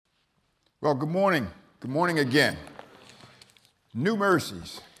Well, good morning. Good morning again. New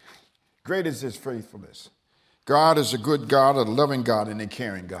mercies. Great is his faithfulness. God is a good God, a loving God, and a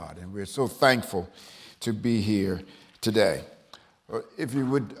caring God. And we're so thankful to be here today. If you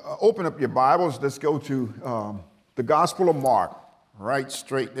would open up your Bibles, let's go to the Gospel of Mark. Right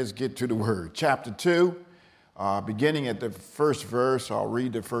straight, let's get to the word. Chapter 2, beginning at the first verse. I'll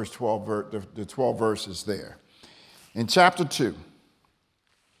read the first 12 verses there. In chapter 2,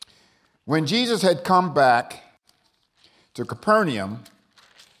 when Jesus had come back to Capernaum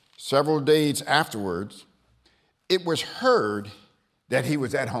several days afterwards, it was heard that he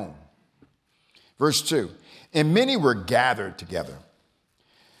was at home. Verse 2, and many were gathered together,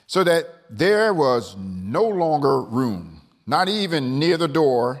 so that there was no longer room, not even near the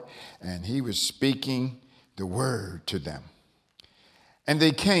door, and he was speaking the word to them. And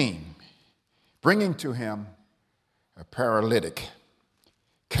they came, bringing to him a paralytic,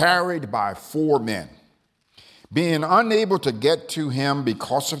 carried by 4 men. Being unable to get to him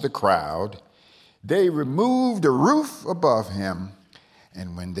because of the crowd, they removed the roof above him,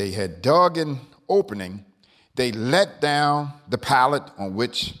 and when they had dug an opening, they let down the pallet on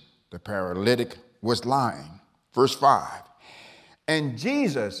which the paralytic was lying. Verse 5, and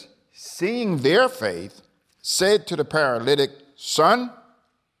Jesus, seeing their faith, said to the paralytic, Son,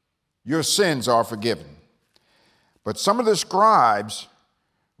 your sins are forgiven. But some of the scribes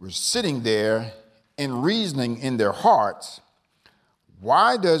were sitting there and reasoning in their hearts,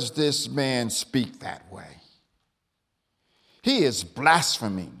 why does this man speak that way? He is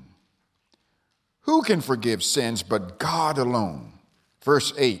blaspheming. Who can forgive sins but God alone?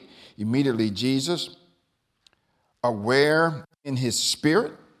 Verse 8, immediately Jesus, aware in his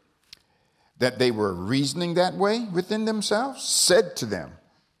spirit that they were reasoning that way within themselves, said to them,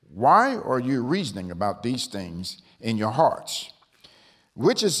 why are you reasoning about these things in your hearts?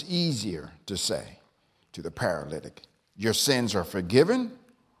 Which is easier to say to the paralytic, your sins are forgiven,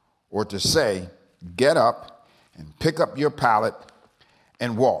 or to say, get up and pick up your pallet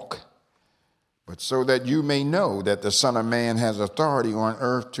and walk? But so that you may know that the Son of Man has authority on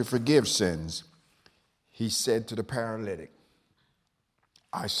earth to forgive sins, he said to the paralytic,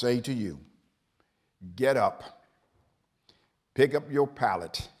 I say to you, get up, pick up your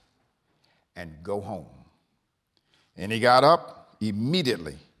pallet, and go home. And he got up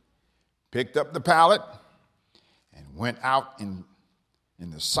immediately, picked up the pallet, and went out in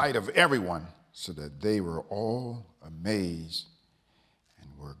the sight of everyone, so that they were all amazed and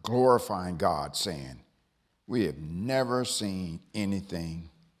were glorifying God, saying, we have never seen anything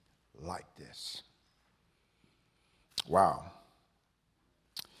like this. Wow.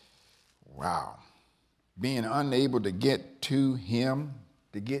 Being unable to get to him,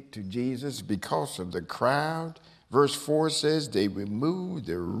 to get to Jesus because of the crowd. Verse 4 says, they removed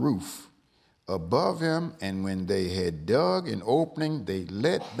the roof above him, and when they had dug an opening, they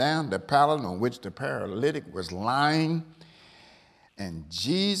let down the pallet on which the paralytic was lying. And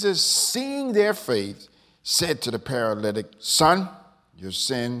Jesus, seeing their faith, said to the paralytic, Son, your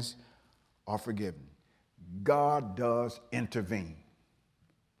sins are forgiven. God does intervene.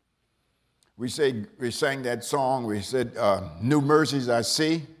 We sang that song, we said, new mercies I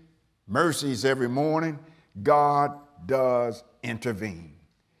see, mercies every morning. God does intervene.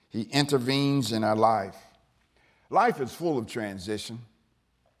 He intervenes in our life. Life is full of transitions,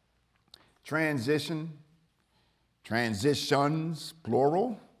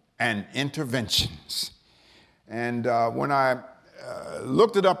 plural, and interventions. And when I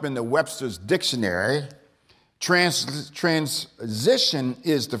looked it up in the Webster's dictionary, transition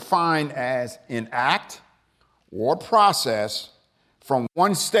is defined as an act or process from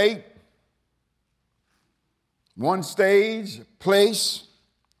one stage, place,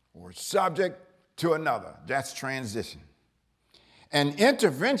 or subject to another. That's transition. And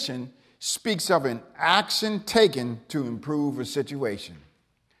intervention speaks of an action taken to improve a situation.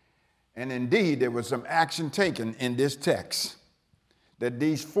 And indeed, there was some action taken in this text. That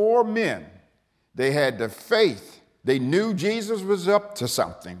these 4 men, they had the faith. They knew Jesus was up to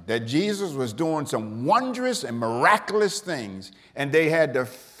something, that Jesus was doing some wondrous and miraculous things. And they had the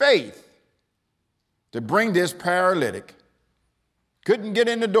faith to bring this paralytic. Couldn't get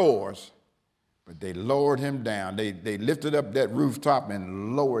in the doors, but they lowered him down. They lifted up that rooftop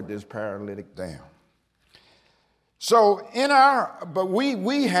and lowered this paralytic down. So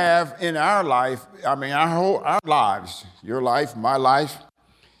we have in our life, our lives, your life, my life,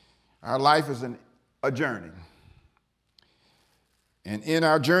 our life is a journey. And in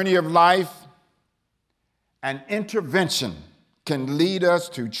our journey of life, an intervention can lead us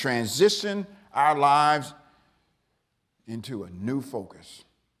to transition our lives into a new focus.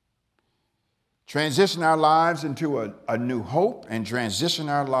 transition our lives into a new hope, and transition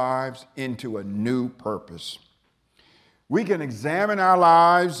our lives into a new purpose. We can examine our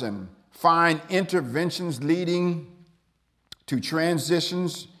lives and find interventions leading to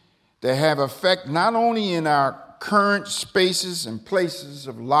transitions that have effect not only in our current spaces and places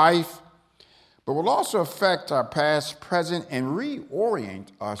of life, but will also affect our past, present, and reorient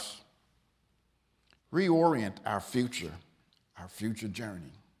our future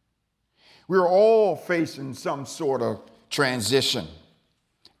journey. We're all facing some sort of transition.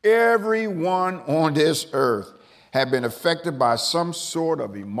 Everyone on this earth have been affected by some sort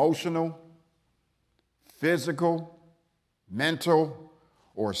of emotional, physical, mental,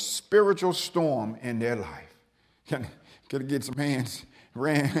 or spiritual storm in their life. Can I get some hands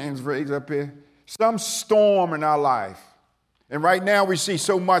raised up here? Some storm in our life. And right now we see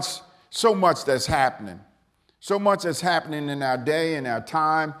so much that's happening. So much that's happening in our day and our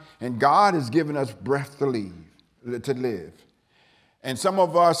time, and God has given us breath to live. And some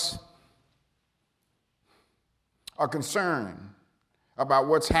of us are concerned about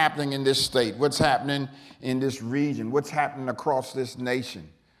what's happening in this state, what's happening in this region, what's happening across this nation,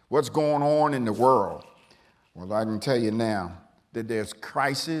 what's going on in the world. Well, I can tell you now that there's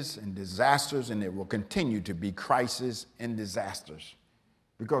crises and disasters, and there will continue to be crises and disasters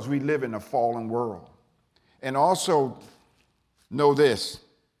because we live in a fallen world. And also know this,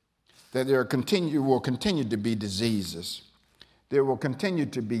 that there will continue to be diseases. There will continue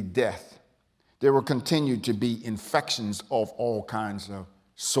to be death. There will continue to be infections of all kinds of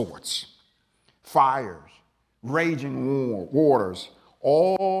sorts. Fires, raging waters,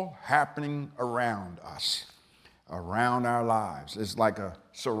 all happening around us, around our lives. It's like a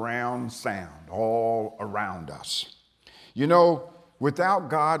surround sound all around us. You know,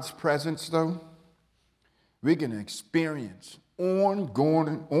 without God's presence, though, we can experience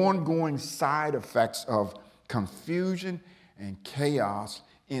ongoing side effects of confusion and chaos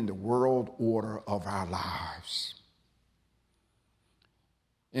in the world order of our lives.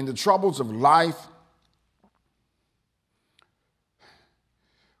 In the troubles of life,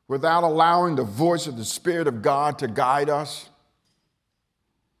 without allowing the voice of the Spirit of God to guide us,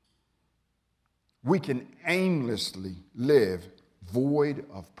 we can aimlessly live void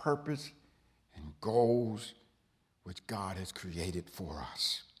of purpose and goals which God has created for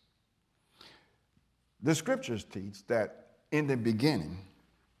us. The scriptures teach that in the beginning,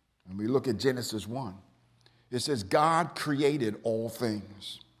 when we look at Genesis 1, it says God created all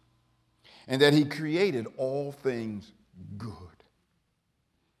things, and that he created all things good.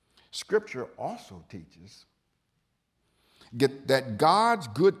 Scripture also teaches that God's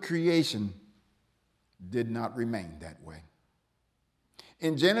good creation did not remain that way.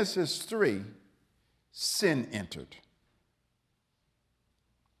 In Genesis 3, sin entered.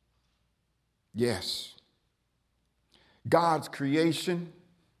 Yes, God's creation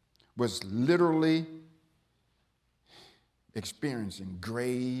was literally experiencing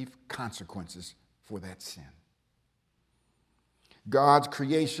grave consequences for that sin. God's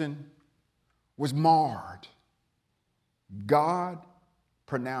creation was marred. God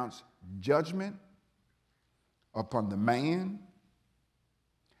pronounced judgment upon the man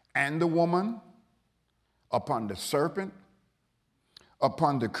and the woman, upon the serpent,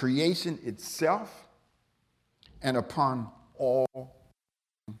 upon the creation itself, and upon all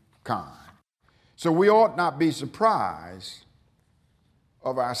kind. So we ought not be surprised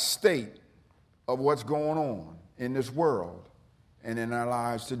of our state of what's going on in this world and in our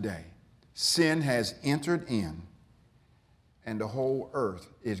lives today. Sin has entered in, and the whole earth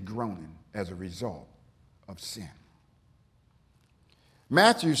is groaning as a result of sin.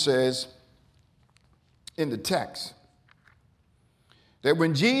 Matthew says in the text that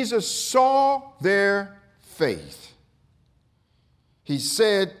when Jesus saw their faith, he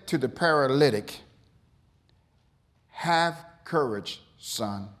said to the paralytic, "Have courage,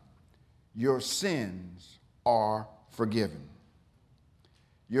 son, your sins are forgiven."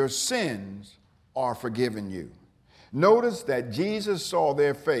 Your sins are forgiven you. Notice that Jesus saw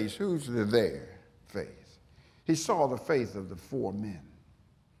their faith. Who's their faith? He saw the faith of the four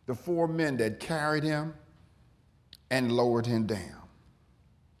men that carried him and lowered him down.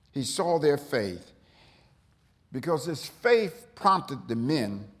 He saw their faith because his faith prompted the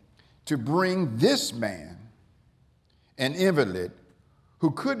men to bring this man, an invalid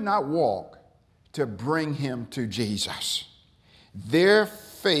who could not walk, to bring him to Jesus. Their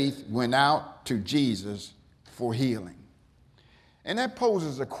faith went out to Jesus for healing. And that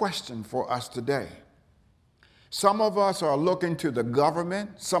poses a question for us today. Some of us are looking to the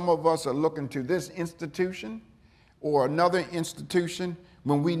government. Some of us are looking to this institution or another institution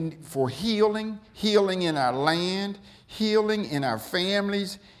for healing in our land, healing in our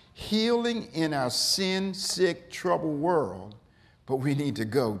families, healing in our sin-sick, troubled world, but we need to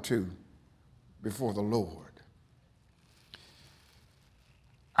go to before the Lord.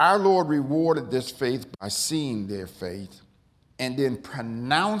 Our Lord rewarded this faith by seeing their faith and then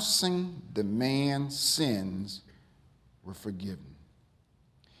pronouncing the man's sins were forgiven.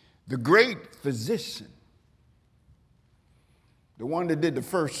 The great physician, the one that did the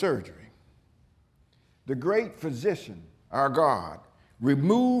first surgery, the great physician, our God,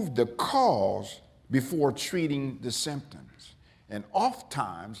 removed the cause before treating the symptoms. And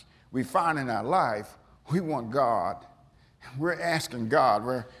oftentimes we find in our life, we want God, we're asking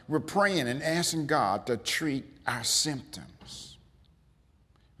God, we're praying and asking God to treat our symptoms.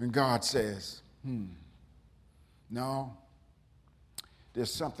 And God says, no,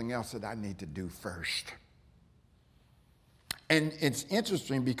 there's something else that I need to do first. And it's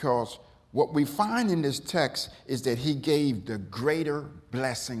interesting because what we find in this text is that he gave the greater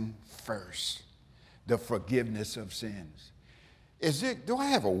blessing first, the forgiveness of sins. Do I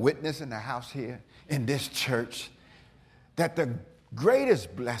have a witness in the house here in this church that the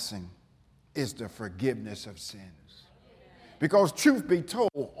greatest blessing is the forgiveness of sins? Because truth be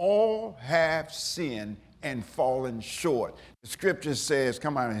told, all have sinned and fallen short. The scripture says,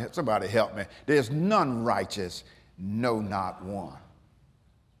 come on, somebody help me. There's none righteous, no, not one.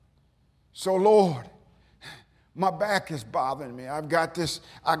 So Lord, my back is bothering me. I got this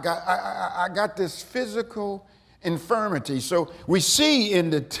physical infirmity. So we see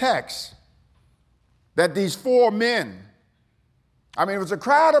in the text that these four men, it was a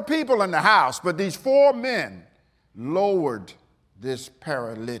crowd of people in the house, but these four men lowered this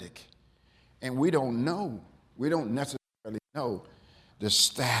paralytic. And we don't necessarily know the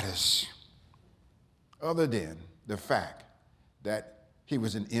status other than the fact that he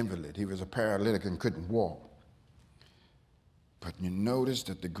was an invalid. He was a paralytic and couldn't walk. But you notice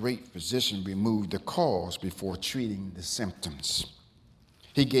that the great physician removed the cause before treating the symptoms.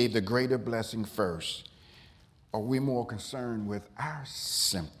 He gave the greater blessing first. Are we more concerned with our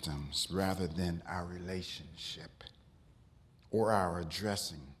symptoms rather than our relationship or our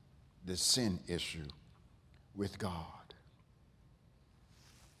addressing the sin issue with God?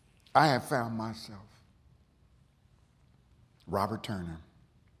 I have found myself, Robert Turner,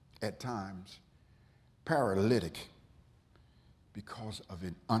 at times paralytic because of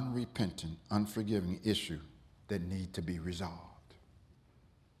an unrepentant, unforgiving issue that need to be resolved.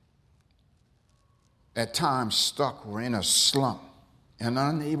 At times stuck or in a slump and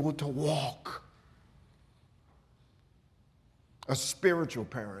unable to walk. A spiritual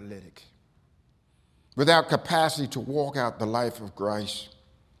paralytic without capacity to walk out the life of Christ,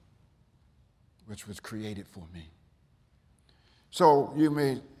 which was created for me. So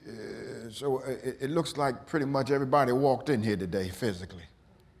it looks like pretty much everybody walked in here today physically.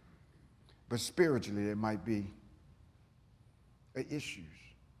 But spiritually, there might be issues.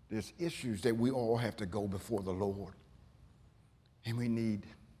 There's issues that we all have to go before the Lord. And we need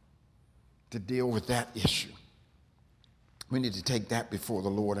to deal with that issue. We need to take that before the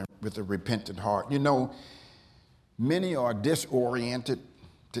Lord and with a repentant heart. You know, many are disoriented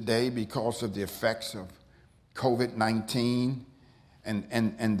today because of the effects of COVID-19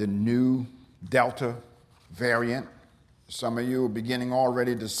 and the new Delta variant. Some of you are beginning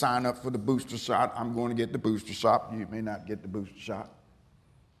already to sign up for the booster shot. I'm going to get the booster shot. You may not get the booster shot.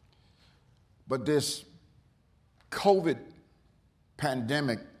 But this COVID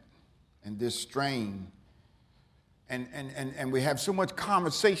pandemic and this strain, and we have so much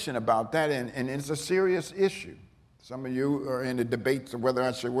conversation about that, and it's a serious issue. Some of you are in the debates of whether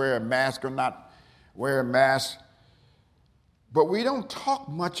I should wear a mask or not wear a mask. But we don't talk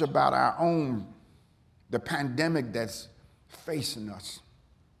much about the pandemic that's facing us,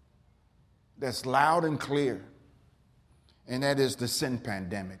 that's loud and clear, and that is the sin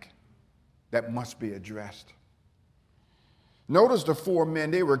pandemic that must be addressed. Notice the four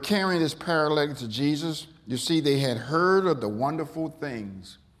men, they were carrying this paralytic to Jesus. You see, they had heard of the wonderful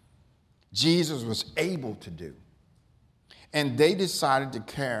things Jesus was able to do, and they decided to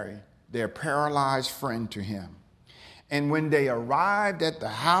carry their paralyzed friend to him. And when they arrived at the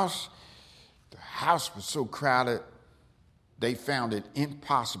house was so crowded, they found it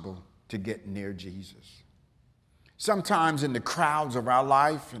impossible to get near Jesus. Sometimes in the crowds of our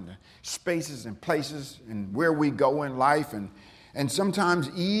life and the spaces and places and where we go in life and sometimes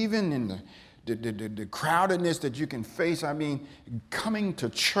even in the crowdedness that you can face, coming to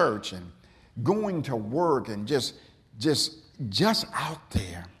church and going to work and just out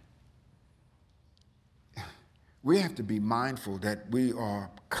there, we have to be mindful that we are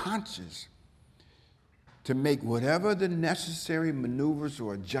conscious to make whatever the necessary maneuvers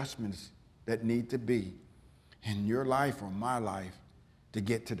or adjustments that need to be in your life or my life to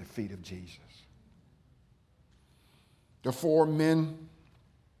get to the feet of Jesus. The four men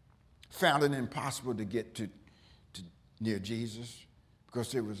found it impossible to get to near Jesus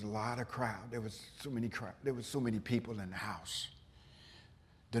because there was a lot of crowd. There was so many people in the house.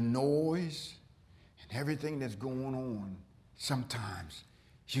 The noise and everything that's going on, sometimes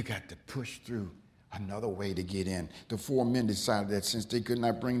you got to push through another way to get in. The four men decided that since they could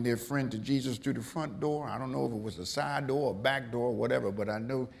not bring their friend to Jesus through the front door, I don't know if it was a side door or back door or whatever, but I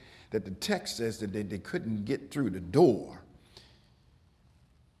know that the text says that they couldn't get through the door.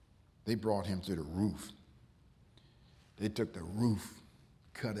 They brought him to the roof. They took the roof,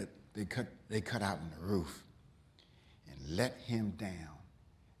 they cut out in the roof and let him down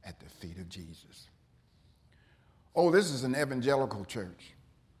at the feet of Jesus. Oh, this is an evangelical church.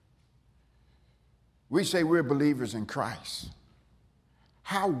 We say we're believers in Christ.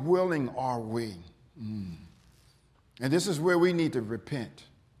 How willing are we? And this is where we need to repent.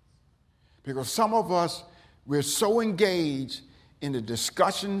 Because some of us, we're so engaged in the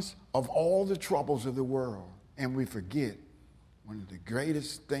discussions of all the troubles of the world, and we forget one of the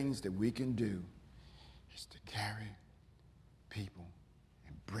greatest things that we can do is to carry people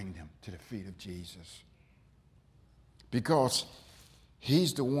and bring them to the feet of Jesus. Because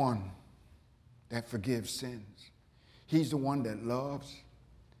he's the one that forgives sins. He's the one that loves,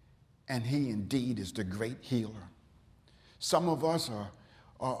 and he indeed is the great healer. Some of us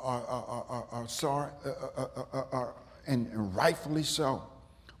are sorry, and rightfully so.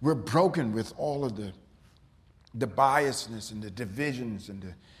 We're broken with all of the biasness and the divisions and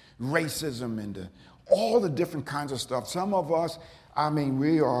the racism and all the different kinds of stuff. Some of us,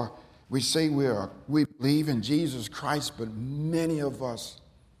 we say we believe in Jesus Christ, but many of us,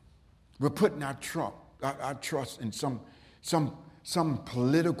 we're putting our trust in some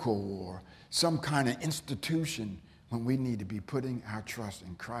political or some kind of institution when we need to be putting our trust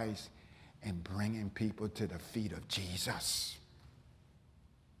in Christ and bringing people to the feet of Jesus.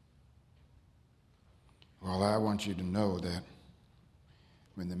 Well, I want you to know that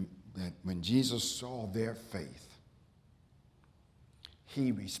when Jesus saw their faith,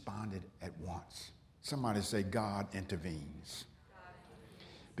 he responded at once. Somebody say, God intervenes.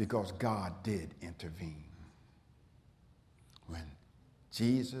 Because God did intervene. When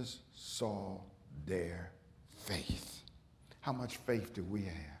Jesus saw their faith. How much faith do we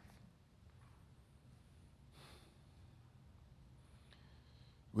have?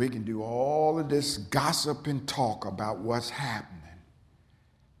 We can do all of this gossip and talk about what's happening.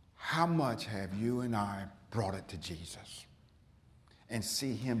 How much have you and I brought it to Jesus and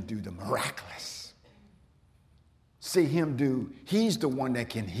see him do the miraculous? See him do, he's the one that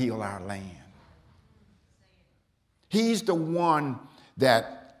can heal our land. He's the one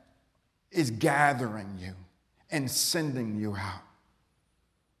that is gathering you and sending you out.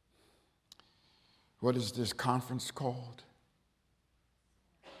 What is this conference called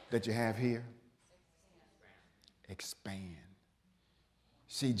that you have here? Expand.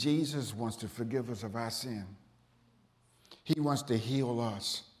 See, Jesus wants to forgive us of our sin. He wants to heal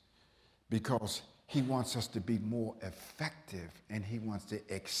us because he wants us to be more effective, and he wants to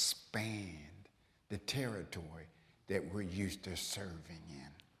expand the territory that we're used to serving in.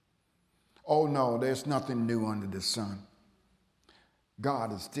 Oh no, there's nothing new under the sun.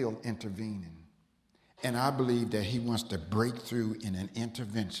 God is still intervening. And I believe that he wants to break through in an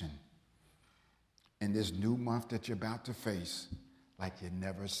intervention in this new month that you're about to face like you've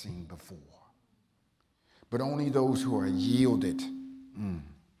never seen before. But only those who are yielded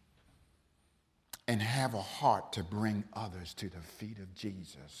and have a heart to bring others to the feet of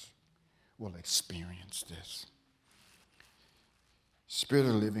Jesus will experience this. Spirit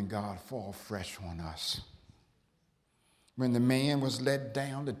of the living God, fall fresh on us. When the man was let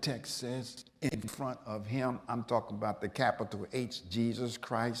down, the text says, in front of him, I'm talking about the capital H, Jesus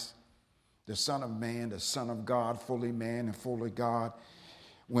Christ, the Son of Man, the Son of God, fully man and fully God.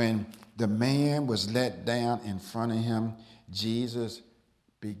 When the man was let down in front of him, Jesus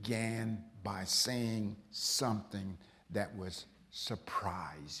began by saying something that was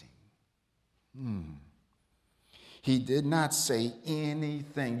surprising. He did not say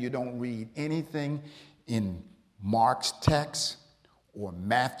anything. You don't read anything in Mark's text or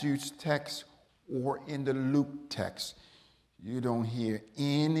Matthew's text or in the Luke text. You don't hear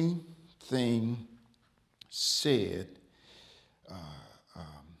anything said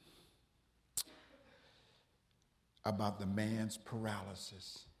about the man's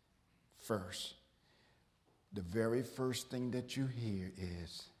paralysis first. the very first thing that you hear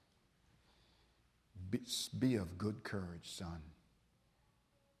is, be of good courage, son.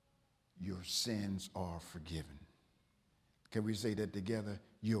 Your sins are forgiven. Can we say that together?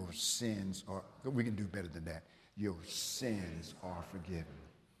 Your sins are, we can do better than that. Your sins are forgiven.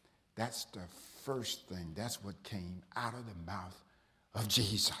 That's the first thing. That's what came out of the mouth of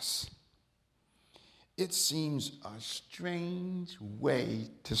Jesus. It seems a strange way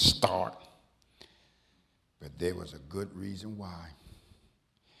to start, but there was a good reason why.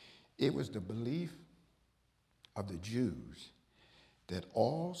 It was the belief of the Jews that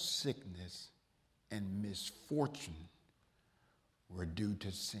all sickness and misfortune were due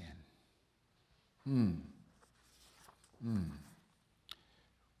to sin.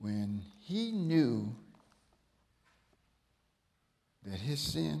 When he knew that his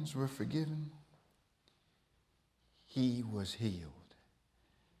sins were forgiven, he was healed.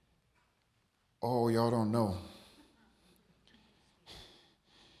 Oh, y'all don't know.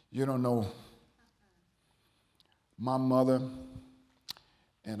 You don't know. My mother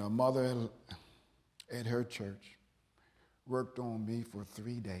and a mother at her church worked on me for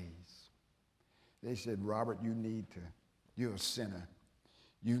 3 days. They said, Robert, you're a sinner.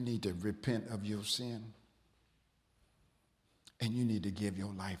 You need to repent of your sin. And you need to give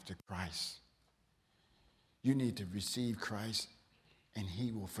your life to Christ. You need to receive Christ, and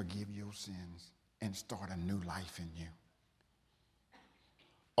he will forgive your sins and start a new life in you.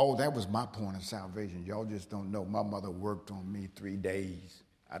 Oh, that was my point of salvation. Y'all just don't know. My mother worked on me 3 days.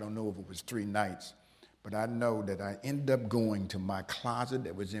 I don't know if it was 3 nights, but I know that I ended up going to my closet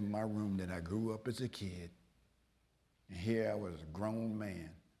that was in my room that I grew up as a kid. And here I was a grown man.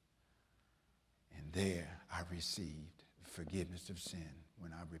 And there I received forgiveness of sin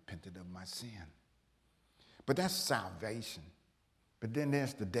when I repented of my sin. But that's salvation. But then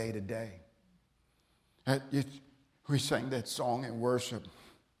there's the day-to-day. We sang that song in worship,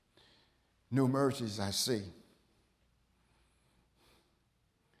 New Mercies I See.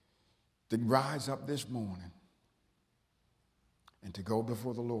 To rise up this morning and to go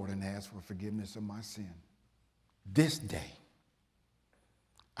before the Lord and ask for forgiveness of my sin. This day,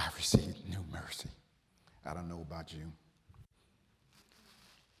 I received new mercy. I don't know about you,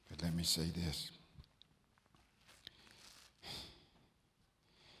 but let me say this.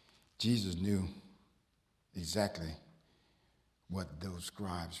 Jesus knew exactly what those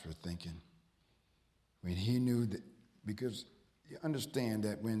scribes were thinking. When he knew that, because you understand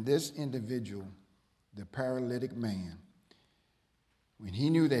that when this individual, the paralytic man, when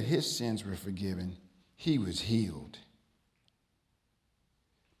he knew that his sins were forgiven, he was healed.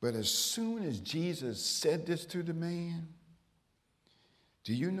 But as soon as Jesus said this to the man,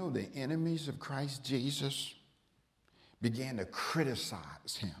 do you know the enemies of Christ Jesus began to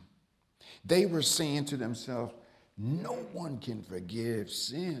criticize him? They were saying to themselves, no one can forgive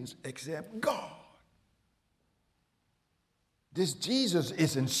sins except God. This Jesus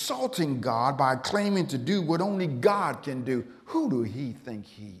is insulting God by claiming to do what only God can do. Who do he think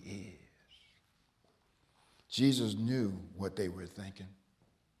he is? Jesus knew what they were thinking.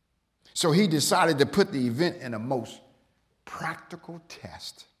 So he decided to put the event in a most practical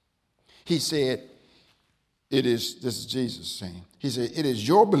test. He said, this is Jesus saying, he said, it is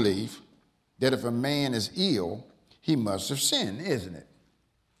your belief that if a man is ill, he must have sinned, isn't it?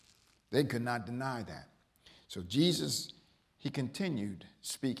 They could not deny that. So Jesus, he continued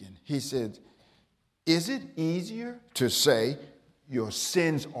speaking. He said, is it easier to say your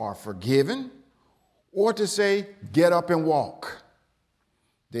sins are forgiven or to say get up and walk?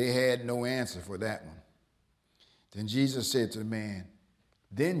 They had no answer for that one. Then Jesus said to the man,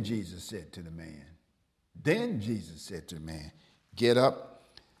 get up,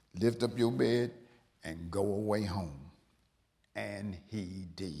 lift up your bed, and go away home. And he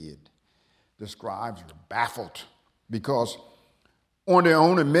did. The scribes were baffled because on their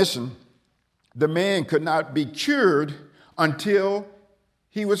own admission, the man could not be cured until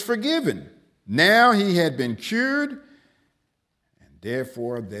he was forgiven. Now he had been cured, and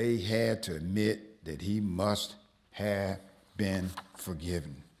therefore they had to admit that he must have been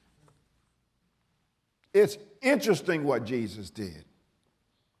forgiven. It's interesting what Jesus did.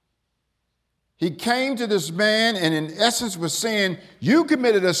 He came to this man and in essence was saying, you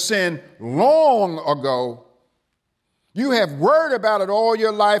committed a sin long ago. You have worried about it all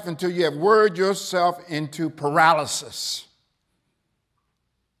your life until you have worried yourself into paralysis.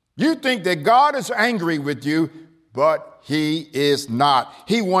 You think that God is angry with you, but he is not.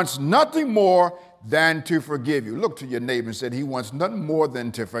 He wants nothing more than to forgive you. Look to your neighbor and say, he wants nothing more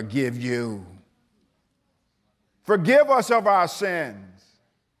than to forgive you. Forgive us of our sins.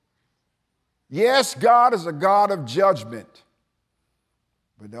 Yes, God is a God of judgment,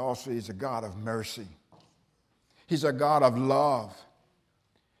 but also He's a God of mercy. He's a God of love,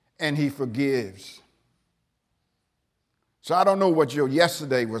 and He forgives. So I don't know what your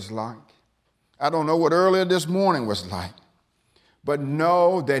yesterday was like. I don't know what earlier this morning was like, but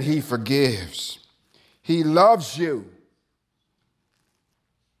know that He forgives. He loves you.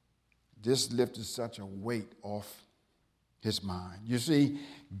 This lifted such a weight off his mind. You see,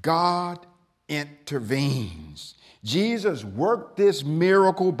 God intervenes. Jesus worked this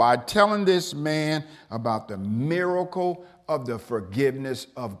miracle by telling this man about the miracle of the forgiveness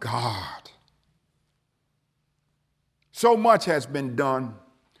of God. So much has been done.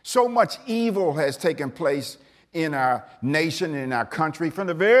 So much evil has taken place in our nation and in our country from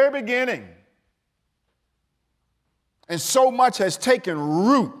the very beginning. And so much has taken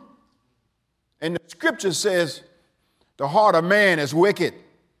root. And the scripture says the heart of man is wicked.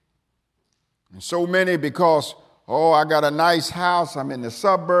 And so many because, I got a nice house, I'm in the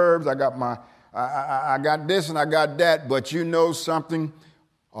suburbs, I got this and I got that. But you know something?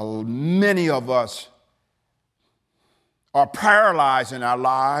 Many of us are paralyzed in our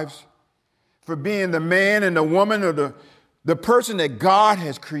lives for being the man and the woman or the person that God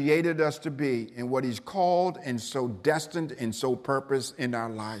has created us to be and what He's called and so destined and so purposed in our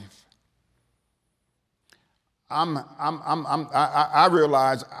life. I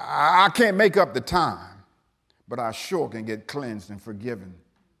realize I can't make up the time, but I sure can get cleansed and forgiven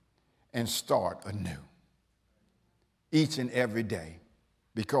and start anew each and every day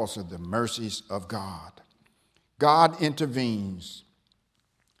because of the mercies of God. God intervenes,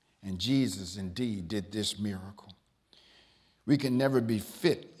 and Jesus indeed did this miracle. We can never be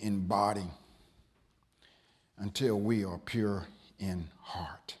fit in body until we are pure in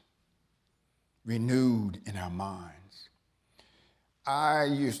heart, renewed in our minds. I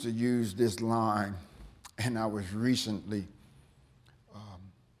used to use this line, and I was recently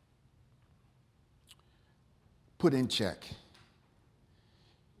put in check.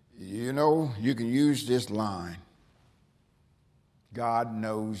 You know, you can use this line, God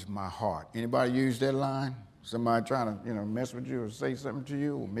knows my heart. Anybody use that line? Somebody trying to, mess with you or say something to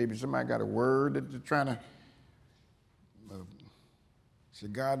you, or maybe somebody got a word that they're trying to say,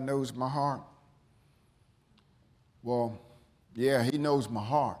 God knows my heart. Well, yeah, He knows my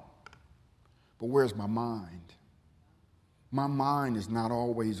heart, but where's my mind? My mind is not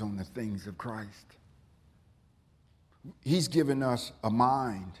always on the things of Christ. He's given us a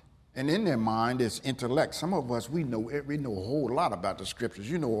mind, and in their mind is intellect. Some of us, we know a whole lot about the scriptures.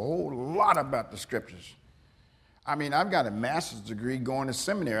 You know a whole lot about the scriptures. I mean, I've got a master's degree going to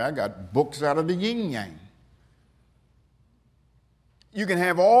seminary. I got books out of the yin yang. You can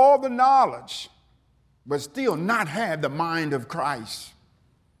have all the knowledge, but still not have the mind of Christ.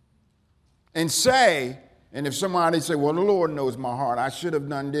 And if somebody say, well, the Lord knows my heart. I should have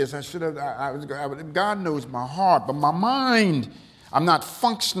done this. God knows my heart, but my mind, I'm not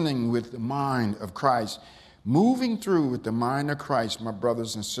functioning with the mind of Christ. Moving through with the mind of Christ, my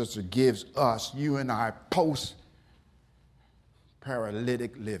brothers and sisters, gives us, you and I,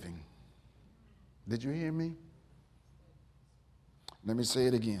 post-paralytic living. Did you hear me? Let me say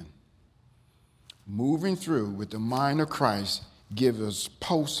it again. Moving through with the mind of Christ gives us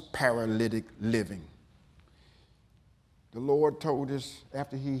post-paralytic living. The Lord told us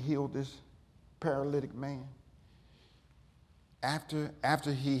after He healed this paralytic man,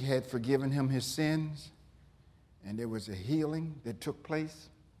 after He had forgiven him his sins, and there was a healing that took place,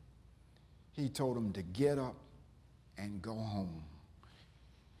 He told him to get up and go home.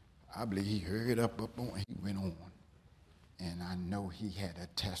 I believe he hurried up on, he went on. And I know he had a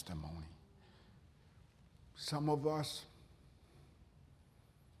testimony. Some of us,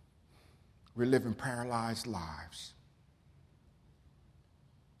 we're living paralyzed lives.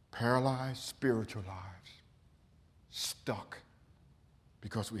 Paralyzed spiritual lives. Stuck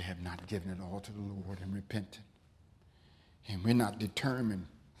because we have not given it all to the Lord and repented. And we're not determined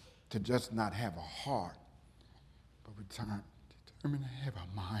to just not have a heart, but we're determined to have a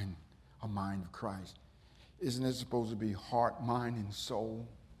mind of Christ. Isn't it supposed to be heart, mind, and soul?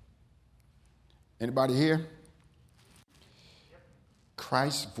 Anybody here?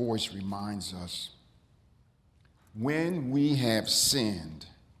 Christ's voice reminds us, when we have sinned,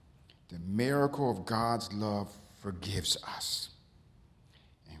 the miracle of God's love forgives us.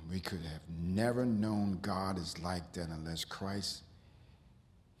 And we could have never known God is like that unless Christ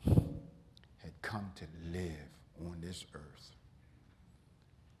had come to live on this earth,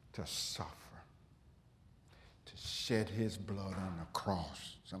 to suffer, to shed His blood on the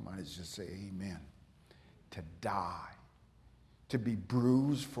cross. Somebody just say amen. To die, to be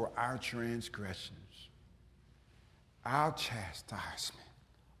bruised for our transgressions. Our chastisement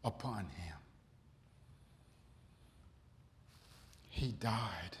upon him. He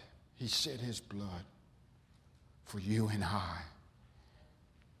died. He shed his blood for you and I,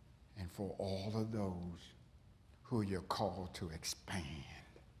 and for all of those who you're called to expand.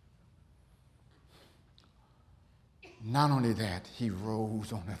 Not only that, he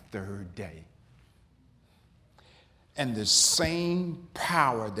rose on the third day. And the same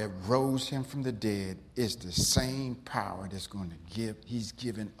power that rose him from the dead is the same power that's going to he's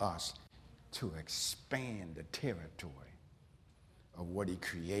given us to expand the territory of what he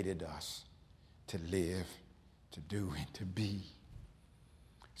created us to live, to do, and to be.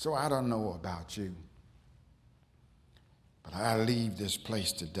 So I don't know about you, but I leave this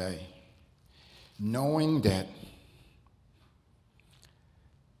place today knowing that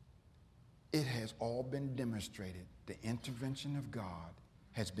it has all been demonstrated. The intervention of God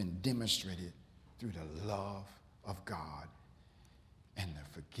has been demonstrated through the love of God and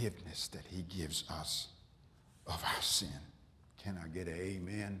the forgiveness that he gives us of our sin. Can I get an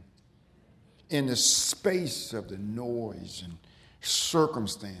amen? In the space of the noise and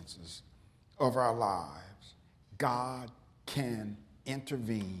circumstances of our lives, God can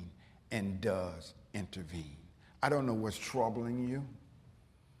intervene and does intervene. I don't know what's troubling you.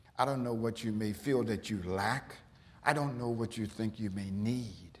 I don't know what you may feel that you lack. I don't know what you think you may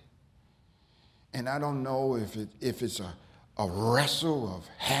need. And I don't know if it's a wrestle of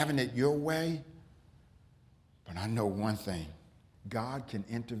having it your way. But I know one thing. God can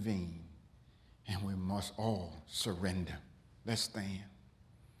intervene, and we must all surrender. Let's stand.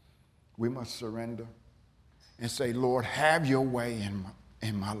 We must surrender and say, Lord, have your way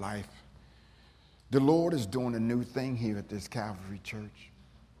in my life. The Lord is doing a new thing here at this Calvary Church.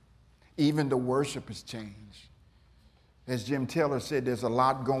 Even the worship has changed. As Jim Taylor said, there's a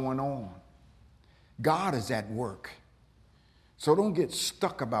lot going on. God is at work. So don't get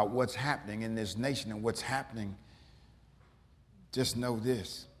stuck about what's happening in this nation and what's happening. Just know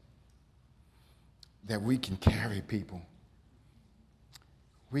this, that we can carry people.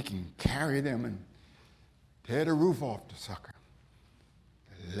 We can carry them and tear the roof off the sucker.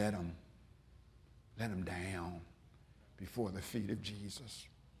 Let them down before the feet of Jesus.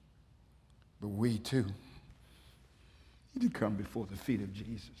 But we too need to come before the feet of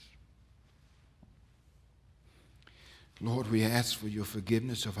Jesus. Lord, we ask for your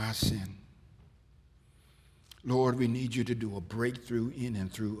forgiveness of our sin. Lord, we need you to do a breakthrough in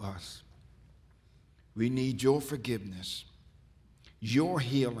and through us. We need your forgiveness, your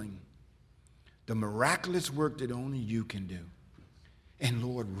healing, the miraculous work that only you can do. And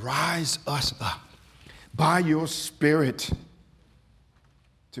Lord, rise us up by your Spirit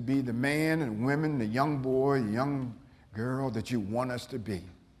to be the man and women, the young boy, the young girl that you want us to be.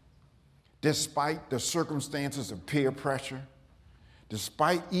 Despite the circumstances of peer pressure,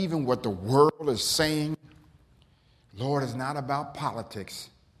 despite even what the world is saying, Lord, it's not about politics.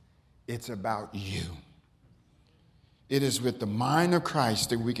 It's about you. It is with the mind of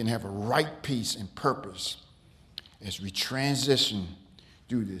Christ that we can have a right peace and purpose as we transition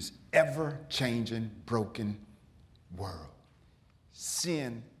through this ever-changing, broken world.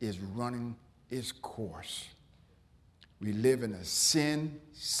 Sin is running its course. We live in a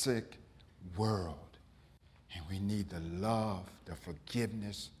sin-sick world, and we need the love, the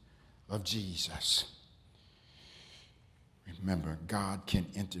forgiveness of Jesus. Remember, God can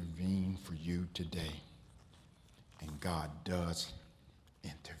intervene for you today, and God does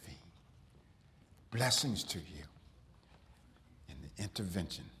intervene. Blessings to you in the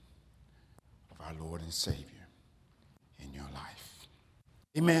intervention of our Lord and Savior in your life.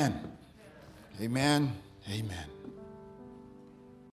 Amen. Amen. Amen.